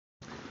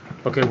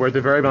Okay, we're at the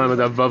very bottom of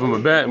that Vav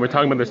Mabet, and we're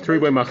talking about this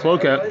three-way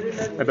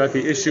machloket about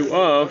the issue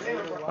of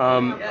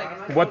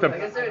what the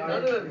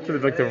sort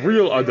of like the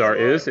real Adar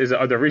is it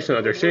Adar Rishon,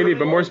 Adar Sheni,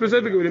 but more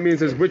specifically what it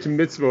means is which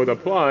mitzvah would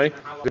apply. Is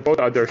it both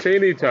Adar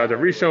Sheni to Adar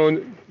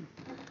Rishon?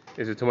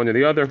 Is it to one or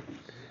the other?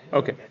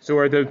 Okay, so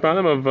we're at the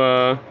bottom of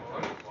Vav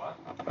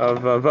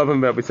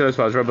Mabet. We said as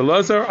follows: Rabbi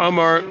Lazar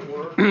Amar,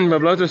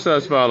 Rabbi Lazar said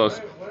as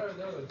follows: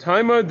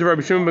 Taima de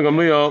Rabbi Shimon ben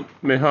Gamliel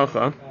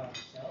mehacha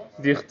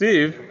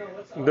dichtiv.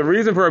 The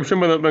reason for Rabbi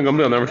Shimon ben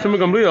Gamliel. Now, Rabbi Shimon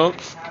ben Gamliel,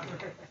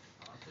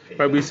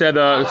 right? We said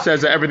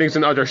says that everything's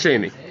in Adar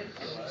Sheni.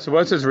 So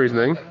what's his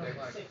reasoning?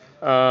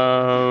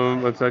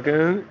 1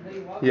 second.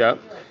 Yeah.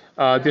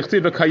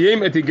 Dichtiv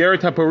v'kayim et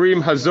igeret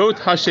hapurim hazot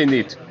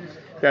hashenit.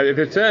 That if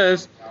it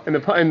says in the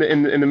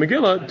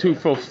Megillah to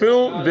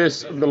fulfill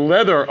the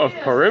leather of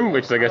Purim,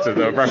 which I guess is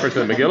a reference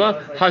to the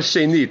Megillah,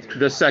 hashenit,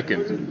 the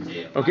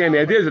second. Okay, and the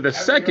idea is that the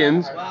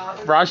second,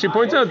 Rashi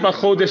points out,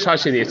 b'chodesh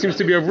hasheni. It seems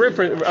to be a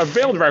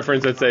veiled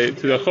reference, let's say,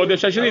 to the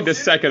chodesh hasheni, the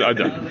second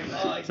Adar.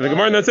 So the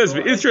Gemara that says,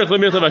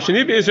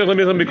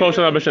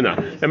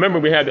 remember,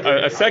 we had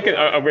a second,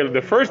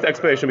 the first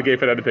explanation we gave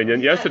for that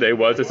opinion yesterday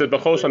was, it said,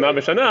 b'chol shana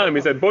b'shana, and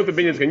we said both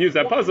opinions can use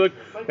that pasuk,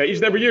 that each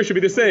and every year should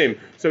be the same.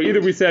 So either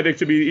we said it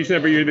should be each and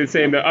every year the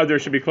same, the Adar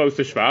should be close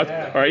to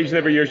Shvat, or each and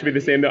every year should be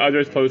the same, the Adar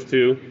is close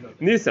to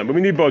Nisan. But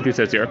we need both, he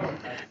says here.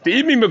 The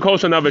evening b'kol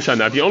shana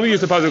b'shana, if you only use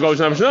the pasuk b'kol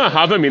shana b'shana,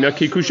 hava mina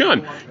ki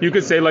kushan. You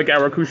could say like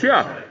our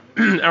kushya.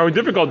 Our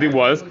difficulty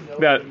was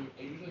that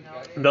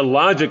the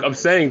logic of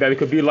saying that it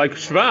could be like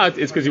Shvat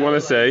is because you want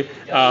to say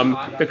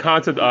the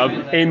concept of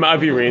ein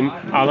ma'avirin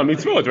al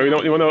ha-mitzvot,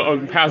 right? You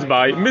want to pass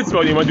by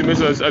mitzvot, you want to do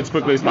mitzvot as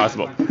quickly as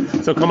possible.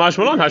 So kamash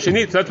malon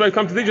hashenit. So that's why I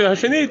come to teach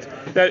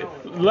hashenit, that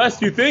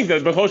lest you think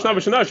that b'chol shana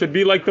b'shana should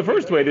be like the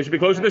first way, they should be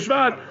closer to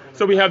Shvat.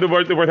 So we have the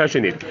word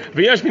hashenit.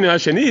 V'yesh min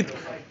hashenit.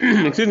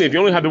 Excuse me, if you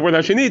only have the word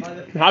hashenit,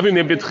 having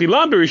the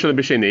betchila b'rishon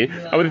b'sheni,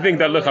 I would think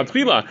that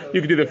lechatchila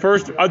you could do the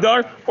first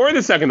Adar or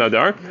the second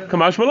Adar.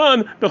 Kamash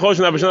malan b'chol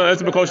shana b'shana.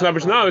 That's b'chol shana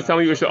b'shana. I was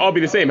telling you it should all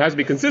be the same. It has to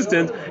be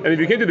consistent, and if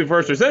you can't do the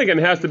first or second,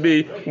 it has to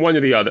be one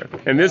or the other.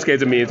 In this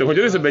case, it means according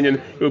to this opinion,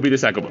 it would be the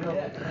second one.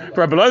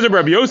 For Rabbi Lazar,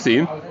 Rabbi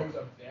Yossi.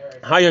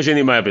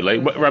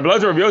 Rabbi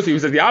Lazar, Rabbi Yossi, who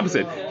says the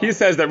opposite. He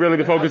says that really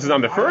the focus is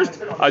on the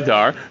first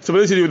Adar. So what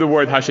does he do with the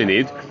word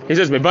hashenit? He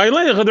says,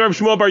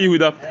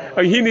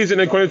 he needs it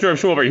according to Rav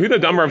Shmuel bar Yehuda,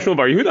 Damar Rav Shmuel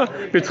bar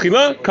Yehuda,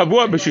 B'tchila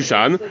kavua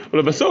b'Shushan,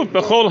 u'lebasof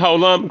b'chol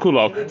ha'olam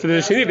kulo. So the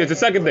hashenit is the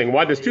second thing.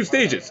 Why? There's two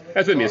stages.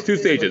 That's what it means, two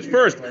stages.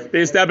 First,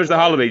 they establish the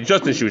holiday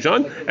just in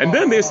Shushan, and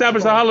then they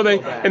establish the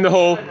holiday in the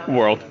whole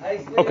world.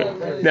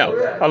 Okay. Now,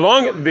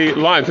 along the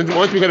line,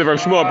 once we get to Rav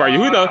Shmuel bar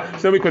Yehuda,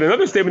 so then we put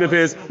another statement of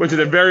his, which is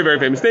a very, very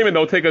famous statement that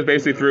will take us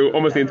basically through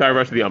almost the entire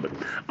rest of the Amud.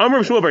 Amar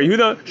Rav Shmuel bar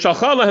Yehuda,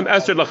 shalcha lahem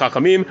Esther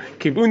l'chachamim,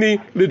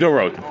 kibuni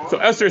lidorot. So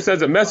Esther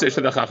sends a message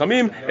to the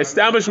Chachamim,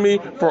 establish me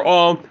for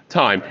all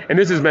time. And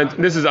this is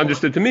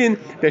understood to mean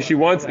that she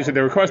said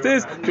the request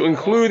is to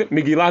include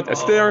Megillat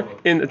Esther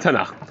in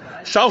Tanakh.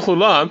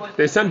 Shalchula,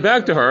 they sent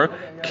back to her,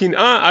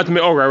 Kin'a at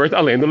me'oreret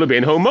aleinu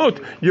lebein homot.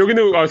 You're going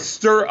to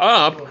stir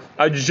up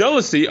a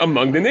jealousy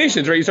among the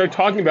nations, right? You start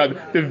talking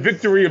about the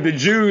victory of the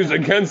Jews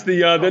against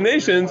the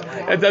nations.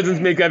 It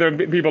doesn't make other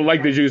people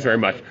like the Jews very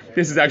much.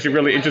 This is actually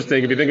really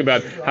interesting if you think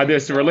about how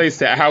this relates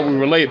to how we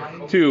relate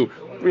to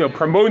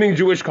promoting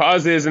Jewish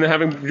causes and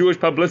having Jewish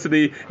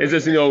publicity. Is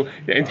this,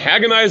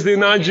 antagonize the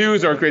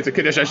non-Jews or creates a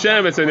Kiddush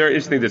Hashem? It's a very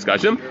interesting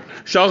discussion.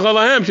 Shalcha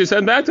lahem, she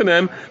said back to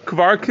them,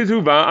 Kvar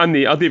kituva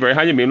ani al divrei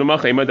hayamim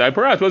l'malchei madai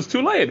parat. Well, it's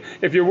too late.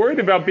 If you're worried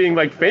about being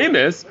like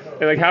famous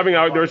and like having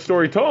their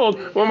story told,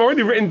 well, I'm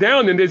already written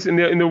down in the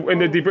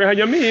divrei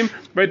hayamim,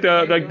 right?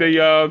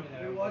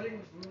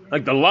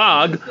 The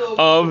log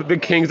of the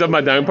kings of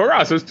Madai and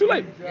Parah. So it's too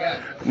late.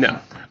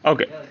 Now,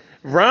 okay.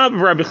 Rav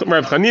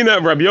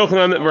Chanina, Rav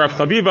Yochanan, Rav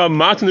Chaviva,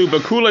 Matnu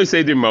Bakulei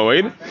Seder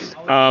Moed.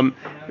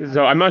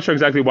 So I'm not sure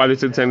exactly why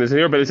this is saying this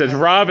here, but it says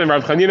Rav and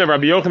Rav Chanina,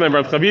 Rav Yochanan,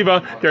 Rav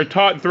Chaviva. They're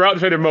taught throughout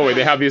the Seder Moed.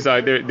 They have these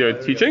their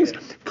teachings.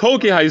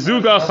 Kolki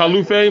Haizuga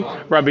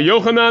Chalufe Rabbi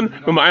Yochanan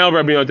Umayal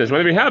Rabbi Yonatan. So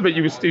whenever you have it,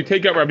 you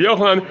take out Rabbi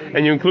Yochanan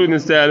and you include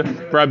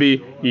instead Rabbi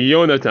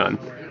Yonatan.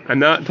 I'm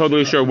not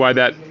totally sure why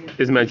that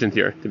is mentioned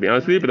here, to be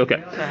honest with you, but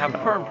okay. They have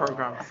perm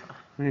programs.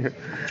 It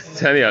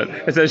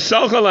says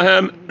Shalcha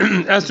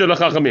lahem Esther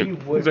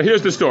l'chachamim. So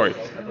here's the story,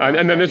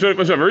 and then this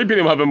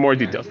repeating will have more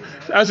details.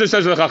 Esther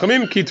says to the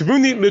Chachamim,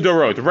 Kitvuni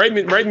lidorot.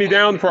 Write me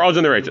down for all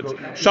generations.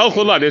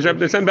 Shalcha la. They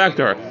send back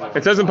to her.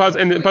 It says in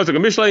Pasuk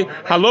of Mishlei,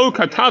 Halo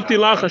katavti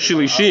lach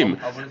shilishim.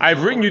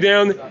 I've written you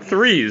down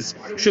threes.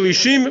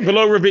 Shilishim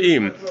v'lo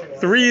revi'im.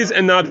 Threes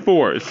and not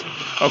fours.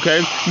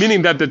 Okay,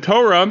 meaning that the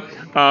Torah.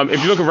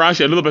 If you look at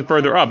Rashi a little bit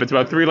further up, it's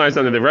about 3 lines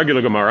under the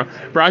regular Gemara.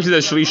 Rashi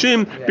says,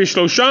 Shlishim,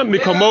 Bishlosha,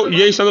 Mikomo,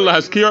 Yeshanu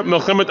Lahaskir,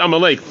 Melchemet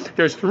Amalek.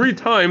 There's 3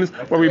 times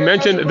where we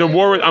mentioned the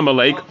war with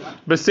Amalek.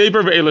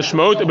 B'Sefer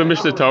Ve'elashmot,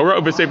 B'Mishnah Torah,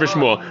 or B'Sefer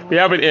Shmuel. We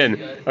have it in,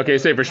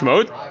 Sefer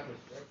Shmot,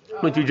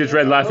 which you just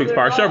read last week's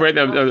Parsha, right?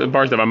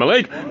 Parsha of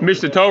Amalek,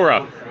 Mishnah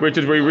Torah, which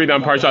is where we read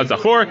on Parshat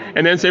Zachor,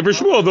 and then Sefer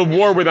Shmuel, the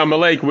war with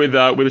Amalek with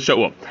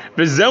Shaul.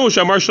 V'zeu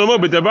shamar Shlomo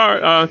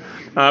b'davar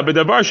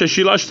b'davar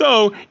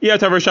sheshilashto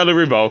yatavar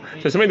shalu ribo.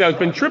 So something that's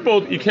been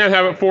tripled, you can't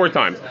have it 4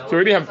 times. So we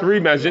already have 3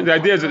 messages. The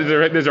idea is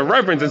that there's a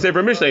reference in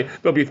Sefer Mishlei.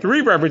 There'll be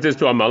 3 references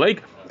to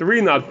Amalek,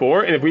 3 not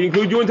 4, and if we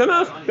include you in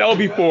Tanakh, that will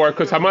be 4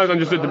 because Haman is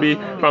understood to be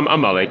from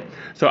Amalek.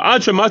 So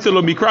Ad Shematze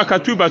Lo Mikra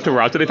Katuv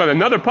BaTorah. So they found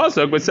another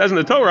pasuk which says in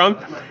the Torah,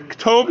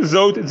 Ktov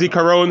Zot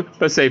Zikaron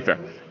B'Sefer.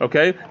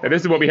 Okay, and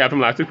this is what we have from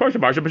last week's parsha,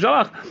 Parsha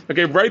B'Shalach.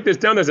 Okay, write this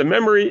down as a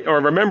memory or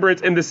a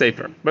remembrance in the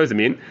Sefer. What does it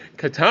mean?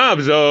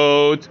 Katav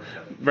Zot.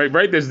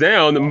 Write this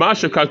down.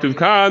 Masha Katuv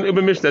Kan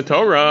U'Be Mishnah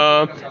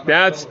Torah.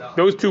 That's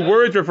those 2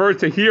 words refer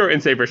to here in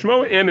Sefer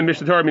Shmo and in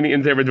Mishnah Torah, meaning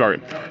in Sefer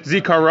Dvarim.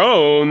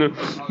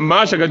 Zikaron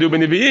Masha Katuv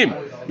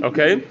B'Nevi'im.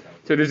 Okay.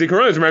 So the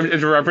Zikaron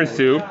is a reference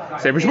to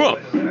Sefer Shmuel.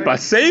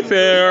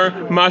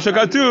 Basefer Masha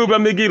Katuv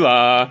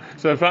Megillah.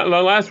 So the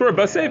last word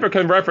Basefer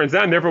can reference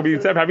that, and therefore we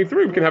instead of having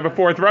 3, we can have a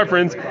 4th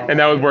reference, and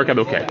that would work out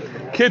okay.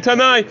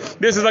 Kitanai.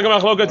 This is like a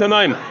machloka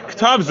tanaim.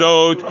 Ktav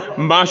Zot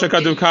Masha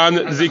Katuv Kan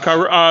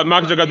Zikaron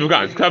Masha Katuv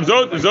Kan. Ktav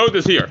Zot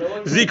is here.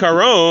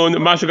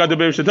 Zikaron Masha Katuv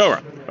B'Mishnah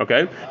Torah.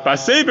 Okay.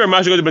 Basefer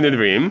Masha Katuv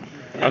B'Nedrim.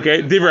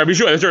 Okay, Div Rabbi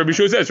Shua. That's what Rabbi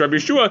Shua says. Rabbi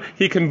Shua,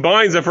 he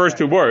combines the first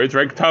 2 words,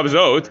 right? Tav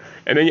Zot,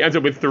 and then he ends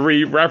up with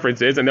 3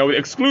 references, and that would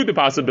exclude the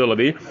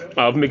possibility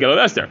of Megillat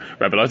Esther.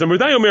 Rabbi Elazar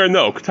Mordai Omer,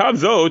 no. Tav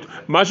Zot,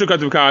 Mashu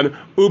Katuv Kan,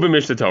 Ube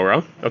Mishnah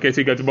Torah. Okay,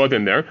 so you get both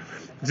in there.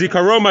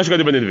 Zikaron Mashu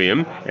Katuv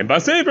B'Nedvim, and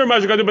Basefer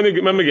Mashu Katuv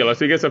B'Megillah.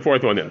 So he gets the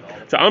 4th one in.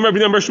 So Amar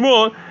B'Nam Bar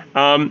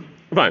Shmuel.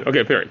 Fine.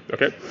 Okay. Period.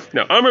 Okay.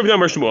 Now, Amar B'Nam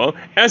Bar Shmuel,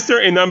 Esther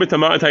einam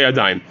b'tama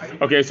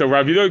atayadayim. Okay. So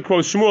Rav Yehuda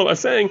quotes Shmuel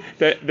as saying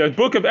that the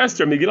book of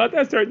Esther, Megillat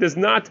Esther, does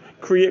not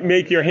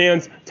make your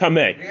hands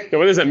tameh. Now,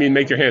 what does that mean?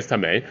 Make your hands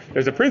tameh.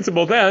 There's a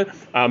principle that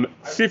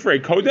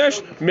Sifrei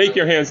Kodesh make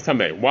your hands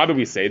tameh. Why do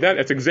we say that?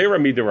 It's Gzeira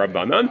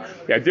Mid'Rabbanan.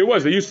 The idea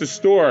was they used to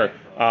store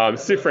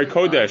Sifrei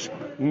Kodesh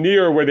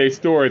near where they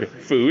stored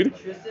food,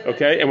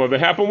 okay? And what would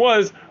happen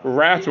was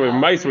rats or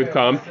mice would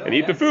come and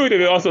eat the food, and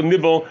they would also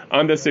nibble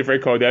on the Sifrei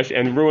Kodesh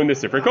and ruin the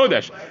Sifrei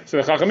Kodesh.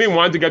 So the Chachamim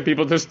wanted to get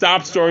people to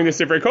stop storing the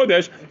Sifrei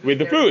Kodesh with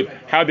the food.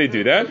 How'd they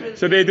do that?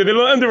 So they did a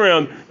little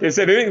underground. They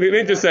said they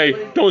didn't just say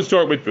don't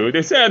store it with food.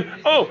 They said,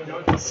 oh,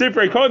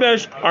 Sifrei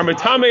Kodesh are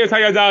metamei et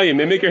hayadayim.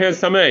 They make your hands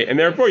tamei, and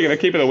therefore you're going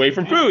to keep it away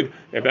from food.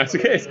 If that's the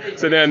case,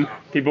 so then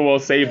people will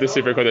save the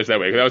Sifrei Kodesh that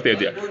way. That was the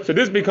idea. So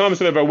this becomes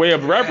sort of a way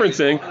of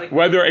referencing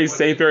whether a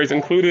Sefer is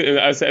included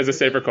as a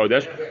Sefer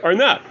Kodesh or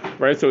not,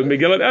 right? So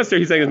Megillat Esther,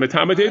 he's saying it's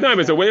Metamat Yadayim.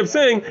 It's a way of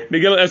saying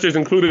Megillat Esther is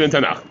included in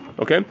Tanakh.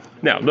 Okay.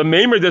 Now the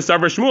Meimer de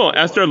Savar Shmuel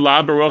Esther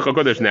La Baruch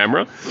HaKodesh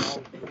Namra.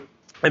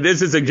 And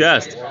this is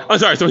suggest. Oh,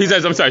 sorry. So he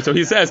says. I'm sorry. So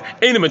he says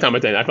Eina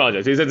Metamat. I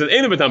apologize. He says it's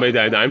Eina Metamat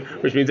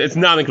Yadayim, which means it's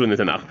not included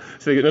in the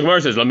Tanakh. So the Gemara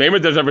says La Meimer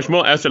de Savar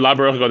Shmuel Esther La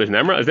Baruch HaKodesh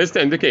Namra. Is this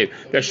to indicate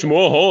that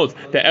Shmuel holds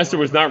that Esther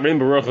was not written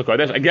Baruch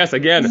HaKodesh? I guess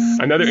again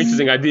another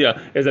interesting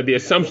idea is that the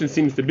assumption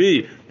seems to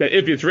be that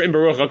if it's written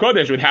Baruch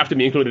HaKodesh, it would have to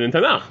be included in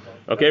Tanakh.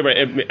 Okay, right?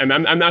 And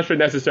I'm not sure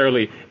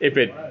necessarily if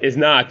it is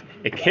not,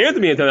 it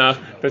can't be in Tanakh,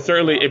 but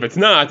certainly if it's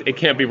not, it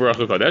can't be Baruch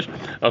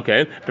HaKodesh.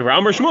 Okay, the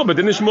Ram or Shmuel, but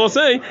didn't Shmuel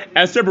say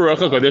Esther Baruch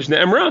HaKodesh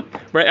Ne'emra?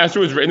 Right?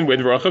 Esther was written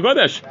with Baruch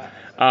HaKodesh.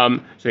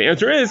 So the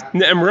answer is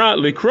Ne'emra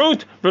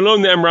likrot v'lo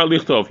Ne'emra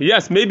lichtov.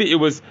 Yes, maybe it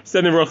was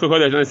said in Baruch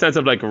HaKodesh in the sense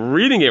of like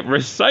reading it,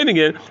 reciting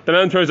it, but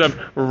not in terms of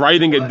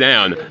writing it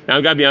down. Now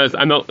I've got to be honest,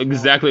 I don't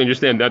exactly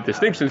understand that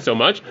distinction so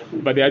much,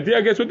 but the idea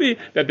I guess would be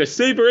that the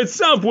Sefer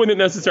itself wouldn't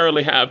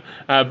necessarily have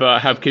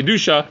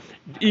kedusha,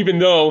 even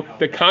though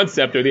the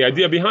concept or the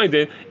idea behind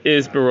it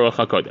is Baruch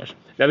HaKodesh.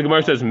 Now the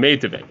Gemara says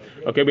Meitave.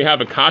 Okay, we have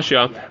a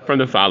kasha from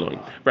the following.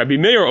 Rabbi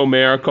Meir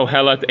Omer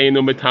Kohelet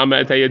Einu Metama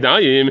Et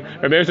Hayadayim.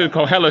 Rabbi Meir says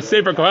Kohelet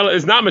Sefer Kohelet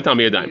is not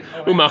Metama Yadayim.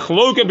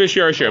 Umachloka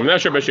b'Shir Hashem. I'm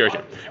not sure b'Shir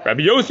Hashem.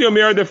 Rabbi Yossi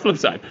Omer the flip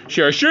side.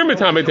 Shir Hashem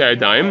Metama Et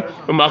Hayadayim.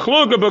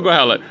 Umachloka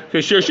b'Kohelet.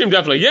 Because Shir Hashem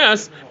definitely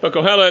yes, but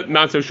Kohelet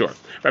not so sure.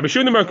 Rabbi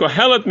Shimon Omer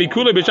Kohelet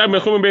Mikule B'Shai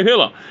Mechum Beit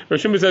Hillel. Rabbi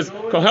Shimon says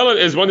Kohelet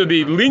is one of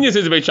the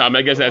leniencies of Beit Shammai.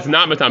 I guess that's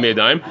not Metama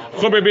Yadayim.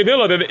 Chum Beit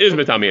Hillel that is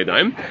Metama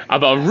Yadayim.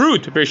 About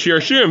root b'Shir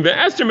Hashem the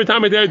Esther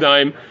Metama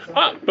Yadayim.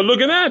 But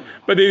look at that.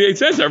 But it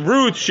says that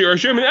Ruth, Shir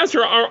Hashem, and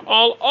Esther are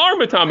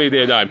Matami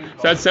De'adayim.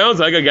 So that sounds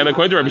like, again,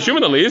 according to Rabbi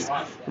Shimon at least,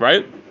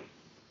 right?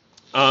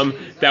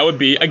 That would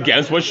be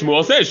against what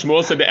Shmuel says.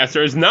 Shmuel said that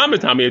Esther is not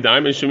Matami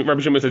Yadayim, and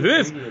Rabbi Shimon said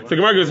this. So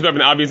Gemara gives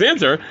an obvious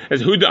answer as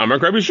who the Amar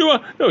Rabbi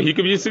Yeshua. No, he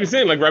could be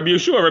saying like Rabbi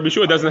Yeshua. Rabbi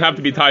Yeshua doesn't have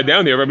to be tied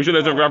down here. Rabbi Yeshua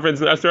doesn't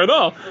reference Esther at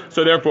all.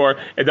 So therefore,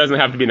 it doesn't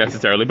have to be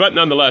necessarily. But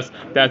nonetheless,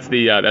 that's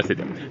the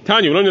thing.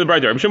 Tanya, we learned in the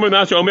Bride. Rabbi Shimon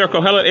Master Omer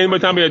Kohelet ein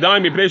Matami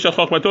Yadayim mipnei shel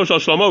chochmato shel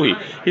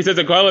Shlomo. He says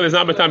that Kohelet is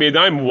not Matami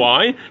Yadayim.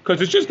 Why? Because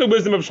it's just the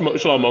wisdom of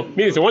Shlomo. I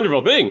mean, it's a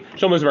wonderful thing.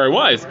 Shlomo is very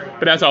wise,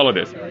 but that's all it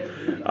is.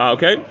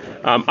 Okay.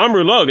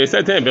 Amru lo, they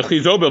said to him,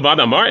 "V'chizo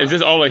bilvad amar." Is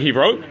this all that he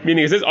wrote?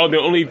 Meaning, is this all the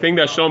only thing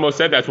that Shlomo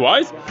said that's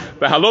wise?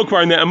 But halok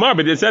kvar ne'amar.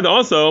 But it said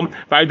also,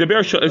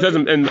 it says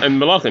in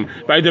Melachim,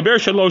 "Vaydaber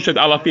shaloshet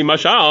alafim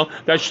mashal,"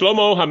 that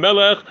Shlomo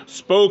HaMelech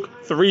spoke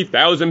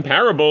 3,000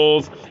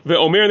 parables. The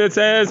Omer that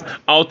says,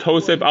 "Al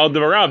tosef al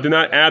devarav," do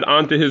not add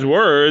on to his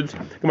words.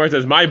 Gemara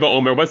says, "My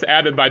Omer," what's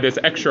added by this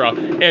extra?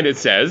 And it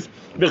says,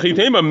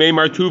 "V'chitema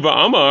meimar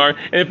tuva amar,"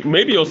 and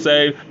maybe you'll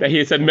say that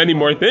he said many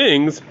more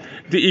things.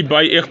 That if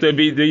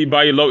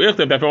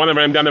I want to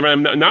write him down,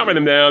 not write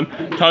him down.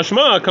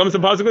 Tashma comes to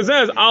pasuk and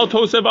says, "Al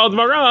tosef al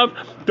dvarav,"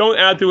 don't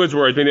add to his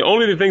words. Meaning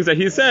only the things that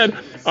he said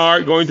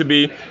are going to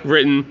be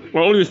written,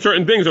 or only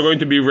certain things are going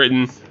to be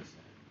written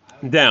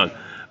down.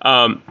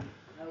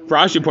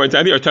 Rashi points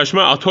out here,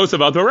 Tashma al tosef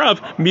al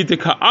dvarav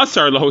mitika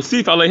asar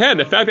lahosif alehen.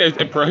 The fact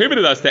that it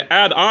prohibited us to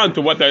add on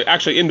to what they're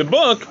actually in the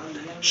book.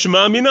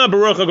 Shema mina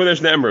beruach hakodesh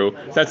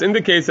ne'emru. That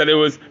indicates that it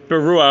was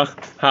beruach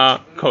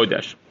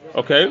hakodesh.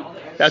 Okay.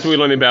 That's what we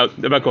learned about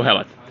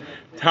Kohelet.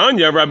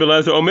 Tanya, Rabbi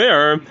Lezer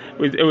Omer,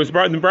 it was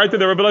brought to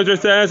the Rabbi Lezer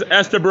says,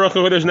 Esther Baruch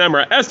HaKodesh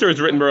Nemra. Esther is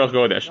written Baruch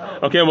HaKodesh.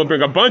 Okay, and we'll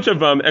bring a bunch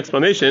of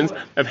explanations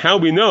of how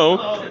we know.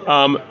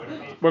 What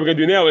we're going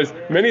to do now is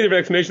many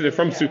different explanations are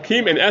from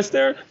Sukkim and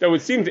Esther that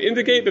would seem to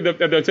indicate that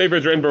the Sefer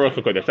is written Baruch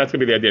HaKodesh. That's going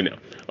to be the idea now.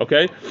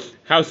 Okay?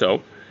 How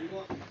so?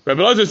 Rabbi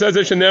Elazar says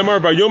that Shenemar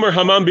Bayomer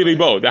Haman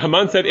Bilibo. That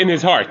Haman said in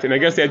his heart, and I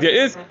guess the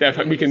idea is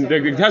that we can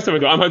testify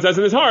to Haman says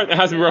in his heart. It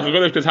has to be Baruch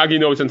HaKodesh because how do you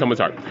know it's in someone's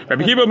heart?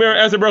 Rabbi Kiva Meir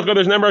Esther Baruch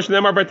HaKodesh Nemar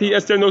Shenemar Bati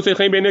Esther No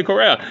Sechein Beinei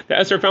Korea. That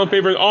Esther found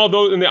favor in all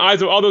those in the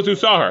eyes of all those who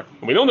saw her.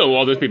 And we don't know who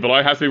all those people are.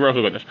 It has to be Baruch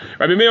HaKodesh.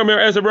 Rabbi Meir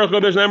Esther Baruch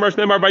HaKodesh Nemar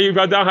Shenemar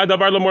Bayivada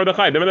Hadavar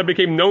LaMordechai. Then it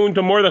became known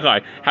to Mordechai.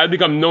 How did it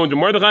become known to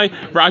Mordechai?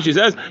 Rashi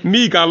says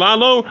Mi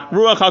Galalo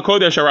Ruach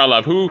HaKodesh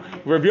Aralav. Who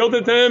revealed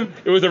it to him?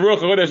 It was the Ruach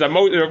HaKodesh that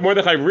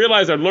Mordechai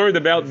realized or learned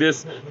about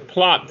this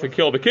plot to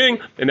kill the king,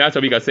 and that's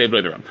how he got saved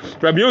later on.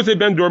 Rabbi Yosef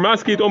ben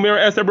Dormaskit Omer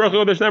Esther Baruch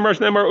HaKodesh Nemar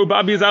Shnemar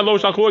Ubabi Zalo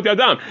Shalchu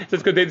Yadam.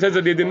 It says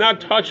that they did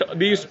not touch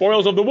these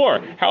spoils of the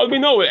war. How would we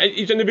know?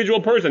 Each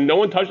individual person, no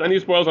one touched any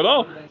spoils at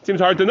all. It seems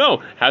hard to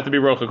know. Has to be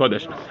Baruch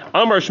HaKodesh.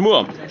 Amar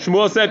Shmuel.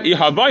 Shmuel said,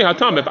 Ihavai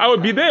Hatam. If I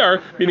would be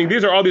there, meaning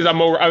these are all these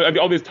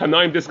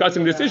Tanaim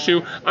discussing this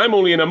issue, I'm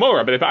only an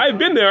Amora. But if I had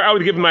been there, I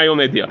would give them my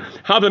own idea.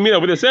 Havamina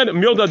would have said,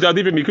 Milda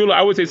Dadiv Mikula.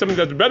 I would say something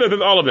that's better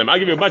than all of them. I'll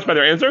give you a much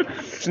better answer.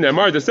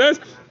 Shnemar just says,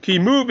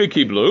 Kimu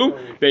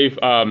v'kiblu, they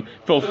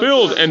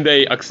fulfilled and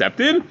they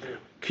accepted.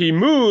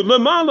 Kimu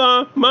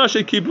lamala,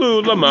 mashe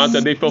kiblu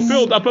lamata, they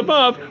fulfilled up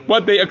above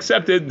what they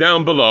accepted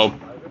down below.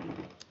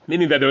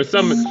 Meaning that there was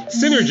some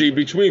synergy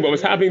between what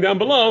was happening down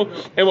below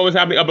and what was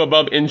happening up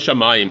above in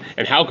Shamayim.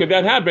 And how could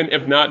that happen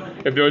if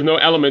there was no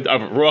element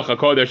of Ruach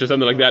HaKodesh or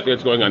something like that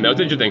that's going on? Now it's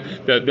interesting.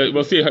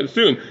 We'll see it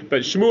soon.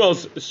 But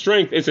Shmuel's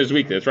strength is his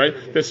weakness, right?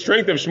 The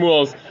strength of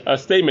Shmuel's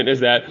statement is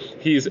that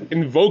he's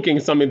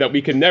invoking something that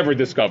we can never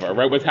discover,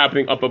 right? What's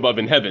happening up above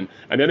in heaven.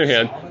 On the other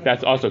hand,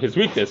 that's also his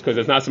weakness because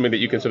it's not something that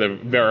you can sort of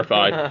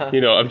verify,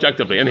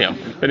 objectively. Anyhow,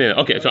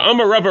 okay. So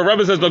Amar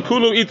Rava says,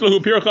 "L'kulu itlahu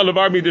pircha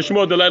levarmi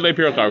d'Shmuel delele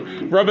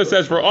pircha." Rava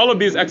says for all of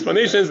these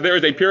explanations there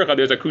is a pircha,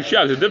 there's a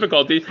kushia, there's a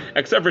difficulty,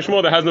 except for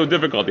Shmuel that has no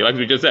difficulty. Like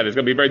we just said, it's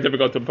going to be very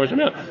difficult to push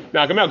him out,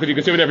 knock him out, because you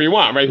can say whatever you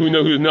want, right? Who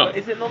knows who's not?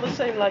 Is it not the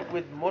same like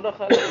with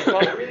Mordechai? You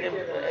can't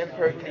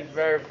empirically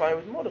verify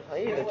with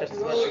Mordechai either, just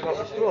as much as you can't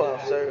with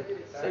Shmuel.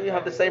 So you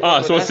have the same.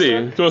 So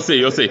we'll see.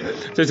 You'll see.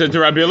 So it says to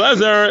Rabbi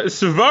Elazar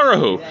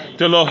Svarahu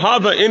to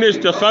Lohava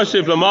Inish to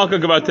Chashiv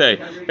Lamalka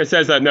Gavate. It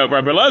says that no,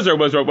 Rabbi Elazar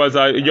was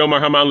Yomar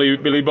Haman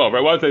Bilibo.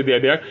 Right? What's the idea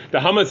there? The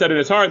Haman said in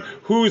his heart,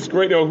 "Who's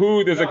great?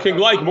 Who does a king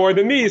like more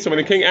than me?" So when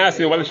the king asks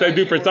him, "What should I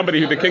do for somebody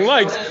who the king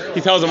likes?"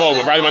 he tells him, "Oh,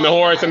 ride him on the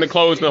horse and the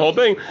clothes and the whole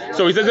thing."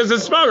 So he says, "This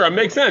is Svara." It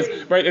makes sense,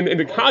 right? In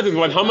the context of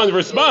when Haman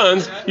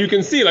responds, you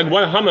can see like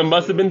what Haman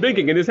must have been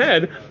thinking in his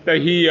head that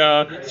he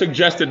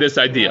suggested this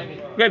idea.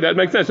 Okay, that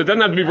makes sense. So it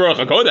doesn't have to be Baruch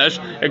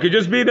HaKodesh. It could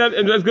just be that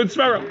it's good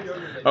Svara.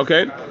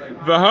 Okay.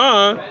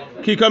 Vaha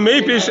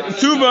kikamepish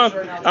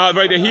tuva,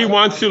 right? That he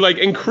wants to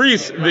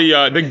increase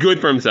the good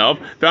for himself.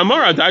 The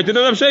Amara died to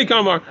the Navshei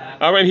Kamar.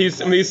 Right?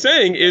 He's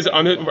saying is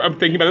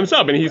thinking about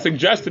himself, and he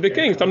suggests to the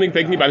king something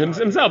thinking about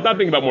himself, not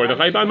thinking about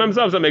Mordechai, about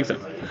himself. So that makes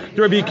sense.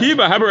 The Rabbi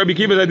Kiva, Rabbi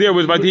Kiva's idea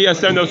was, "But he has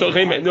said no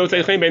seichem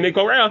beinei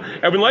Korea."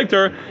 Everyone liked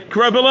her.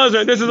 Rabbi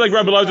Elazar, this is like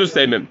Rabbi Elazar's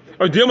statement,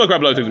 or deal with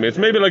Rabbi Elazar's. It's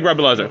maybe like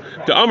Rabbi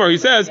Elazar. The Amar, he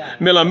says,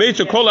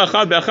 "Melamed kol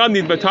echad be'echad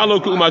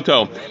nidbatalo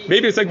ku'umato."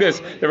 Maybe it's like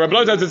this. The Rabbi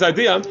Elazar has this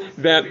idea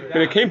that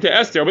when it came to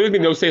Esther, what does it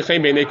mean, no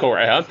seichem beinei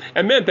Korea?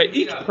 It meant that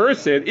each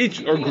person,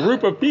 each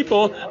group of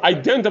people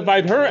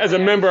identified her as a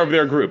member of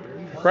their group.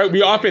 Right?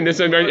 We often, this is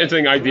a very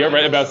interesting idea,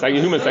 right, about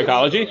human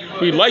psychology.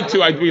 We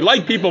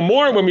like people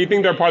more when we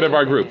think they're part of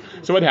our group.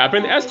 So what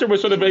happened? Esther was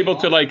sort of able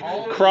to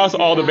cross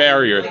all the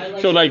barriers.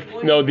 So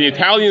the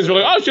Italians were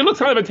like, "Oh, she looks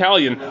kind of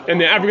Italian,"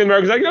 and the African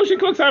Americans were like, "No, she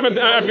looks kind of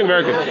African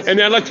American," and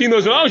the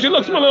Latinos were, "Oh, she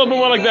looks a little bit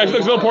more like that. She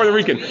looks a little Puerto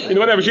Rican."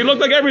 Whatever. She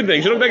looked like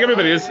everything. She looked like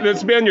everybody. The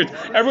Spaniards,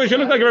 everyone. She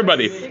looked like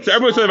everybody. So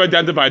everyone sort of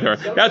identified her.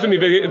 That's when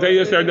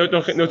they started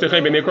no.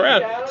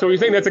 So he's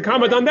saying that's a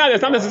comment on that.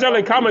 It's not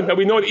necessarily a comment that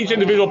we know what each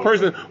individual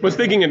person was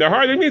thinking thinking in their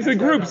heart. It means the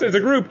groups, as a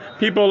group,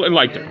 people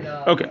liked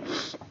her. Okay.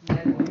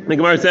 The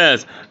Gemara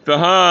says,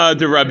 "V'ha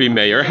de Rabbi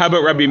Meir." How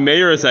about Rabbi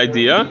Meir's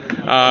idea?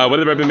 What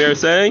did Rabbi Meir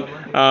say?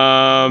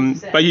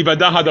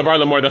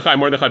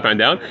 Mordechai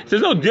found out. He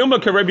says, "No,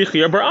 Dilma ka Rabbi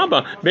Chia bar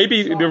Abba."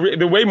 Maybe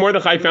the way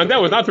Mordechai found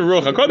out was not through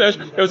Ruach Hakodesh.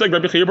 It was like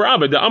Rabbi Chia bar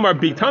Abba. The Amar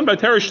Bigtan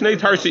Baterish Shnei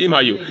Tarsim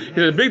Hayu. He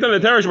said, Bigtan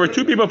Baterish were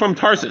two people from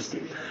Tarsus.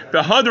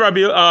 The Had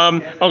Rabbi.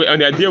 Okay,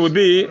 and the idea would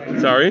be,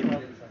 sorry,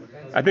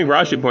 I think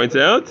Rashi points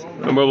out,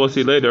 and we'll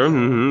see later.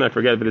 I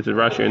forget if it's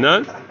Rashi or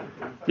not.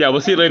 Yeah,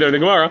 we'll see it later in the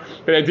Gemara.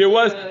 But the idea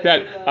was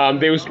that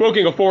they were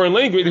speaking a foreign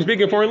language. They're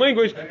speaking a foreign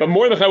language, but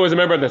Mordechai was a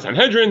member of the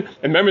Sanhedrin,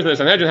 and members of the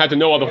Sanhedrin had to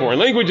know all the foreign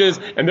languages,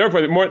 and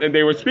therefore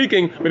they were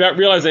speaking without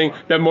realizing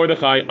that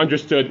Mordechai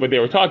understood what they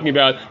were talking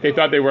about. They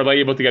thought they were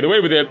able to get away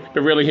with it,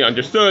 but really he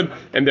understood,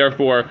 and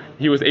therefore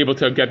he was able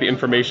to get the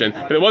information.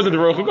 But it wasn't the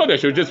Ruach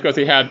HaKodesh. It was just because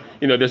he had,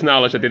 this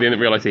knowledge that they didn't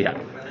realize he had.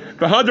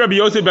 V'had Rabbi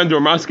Yosef ben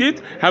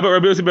Dormaskit. How about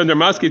Rabbi Yosef ben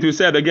Dormaskit, who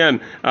said again,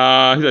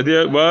 his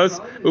idea was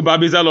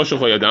Ubabizah lo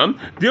shulcho yadam.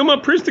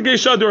 Dilma pristige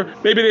shadur.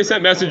 Maybe they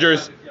sent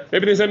messengers.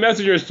 Maybe they sent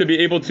messengers to be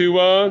able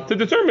to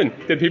determine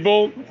did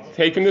people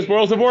take from this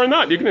world of war or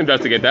not. You can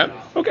investigate that.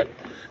 Okay.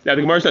 Now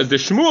the Gemara says the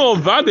Shmuel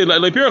vade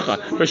le pircha,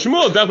 but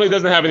Shmuel definitely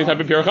doesn't have any type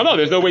of pircha. No,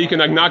 there's no way you can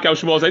knock out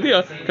Shmuel's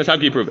idea because how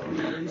can you prove it?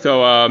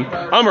 So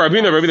Amar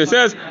Ravina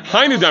says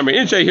Hainu Damri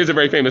Inche. Here's a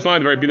very famous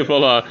line, a very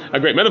beautiful, a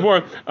great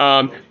metaphor.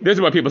 This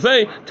is what people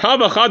say: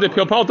 Tava chad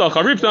pilpalta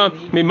charifta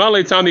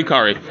mimale tzani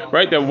kari.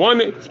 Right, that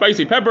one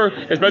spicy pepper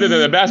is better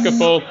than a basket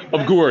full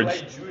of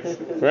gourds.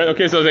 Right.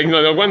 Okay. So it's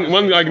like,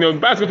 one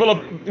basket full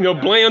of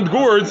bland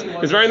gourds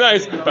is very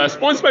nice, but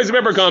one spicy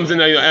pepper comes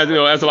and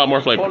adds a lot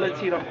more flavor.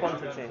 Quality, not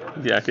quantity.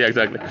 Yeah,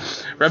 exactly.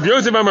 Rabbi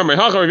Yosef Amar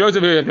Mehacha. Rabbi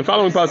Yosef, the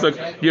following pasuk: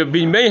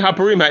 Yevimei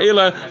hapurim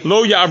ha'ela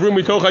lo ya'avru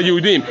mitocha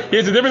Yehudim.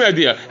 Here's a different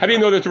idea. How do you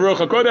know that it's Ruach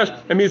HaKodesh?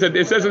 It means that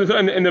it says in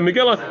the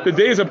Megillah, the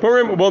days of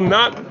Purim will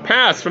not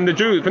pass from the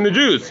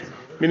Jews.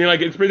 Meaning,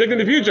 like it's predicting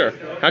the future.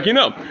 How can you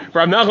know?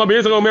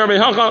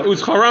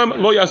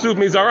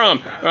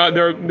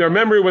 Their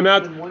memory will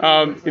not,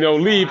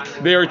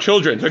 leave their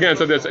children. So again,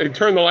 so this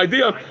eternal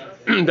idea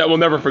that we'll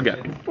never forget.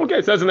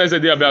 Okay, so that's a nice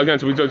idea about again.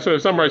 So we sort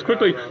of summarize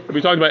quickly.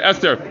 We talked about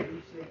Esther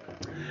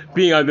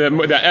being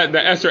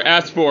the Esther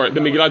asked for the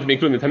Megillah to be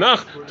included in the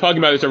Tanakh, talking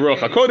about is a Ruach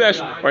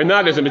HaKodesh or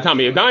not, is a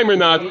Mitami Yadayim or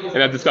not, and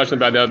that discussion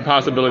about the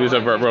possibilities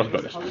of Ruach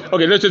HaKodesh.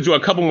 Okay, let's just do a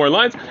couple more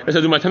lines. It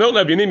says, "Umatanot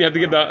le'avyanim," you have to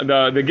give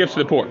the gifts to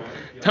the poor.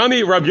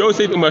 Tani Rab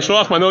Yosef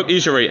umashloach manot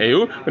isharei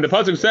ehu. When the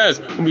pasuk says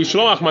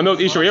umishloach manot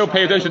isharei ehu,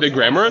 pay attention to the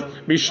grammar.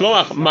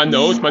 Mishloach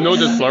manot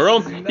is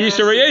plural.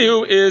 Isharei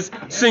ehu is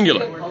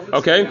singular.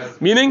 Okay,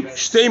 meaning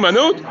shtei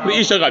manot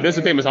le'isharad. This is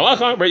a famous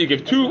halacha, right? You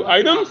give two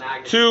items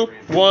to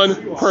one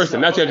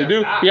person. That's what you have to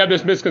do. You have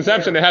this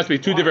misconception there has to be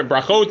two different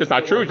brachot. That's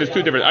not true. It's just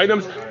two different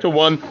items to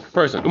one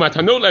person.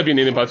 Umatanot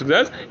le'avyanim, the pasuk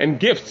says, and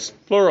gifts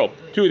plural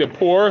to the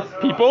poor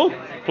people.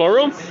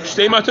 Plural,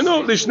 shtei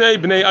matanot lishnei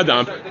bnei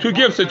adam. Two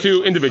gifts to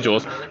two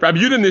individuals. Rabbi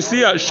Yehuda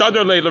Nisia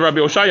shadar le Rabbi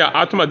Oshaya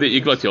atma de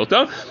igla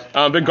tilta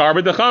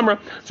begarba de chamra.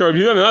 So Rabbi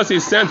Yehuda Nisia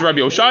sent Rabbi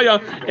Oshaya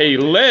a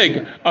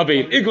leg of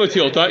an igla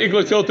tilta.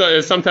 Igla tilta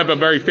is some type of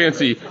very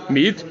fancy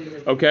meat.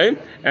 Okay,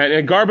 and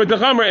a garba de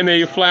chamra and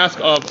a flask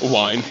of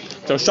wine.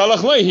 So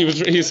Shalach Lei,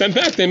 he sent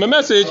back to him a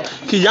message.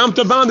 Ki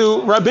yamta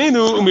banu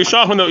rabbeinu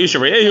umishachano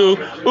isharehu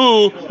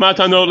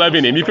matanot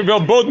levinim. You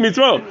fulfill both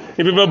mitzvot.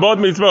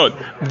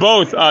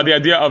 Both the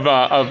idea of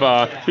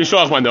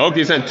mishach manot.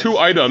 He sent two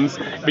items,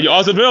 but you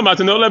also fulfill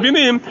matanot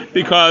levinim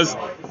because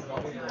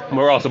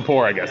we're also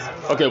poor, I guess.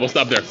 Okay, we'll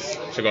stop there.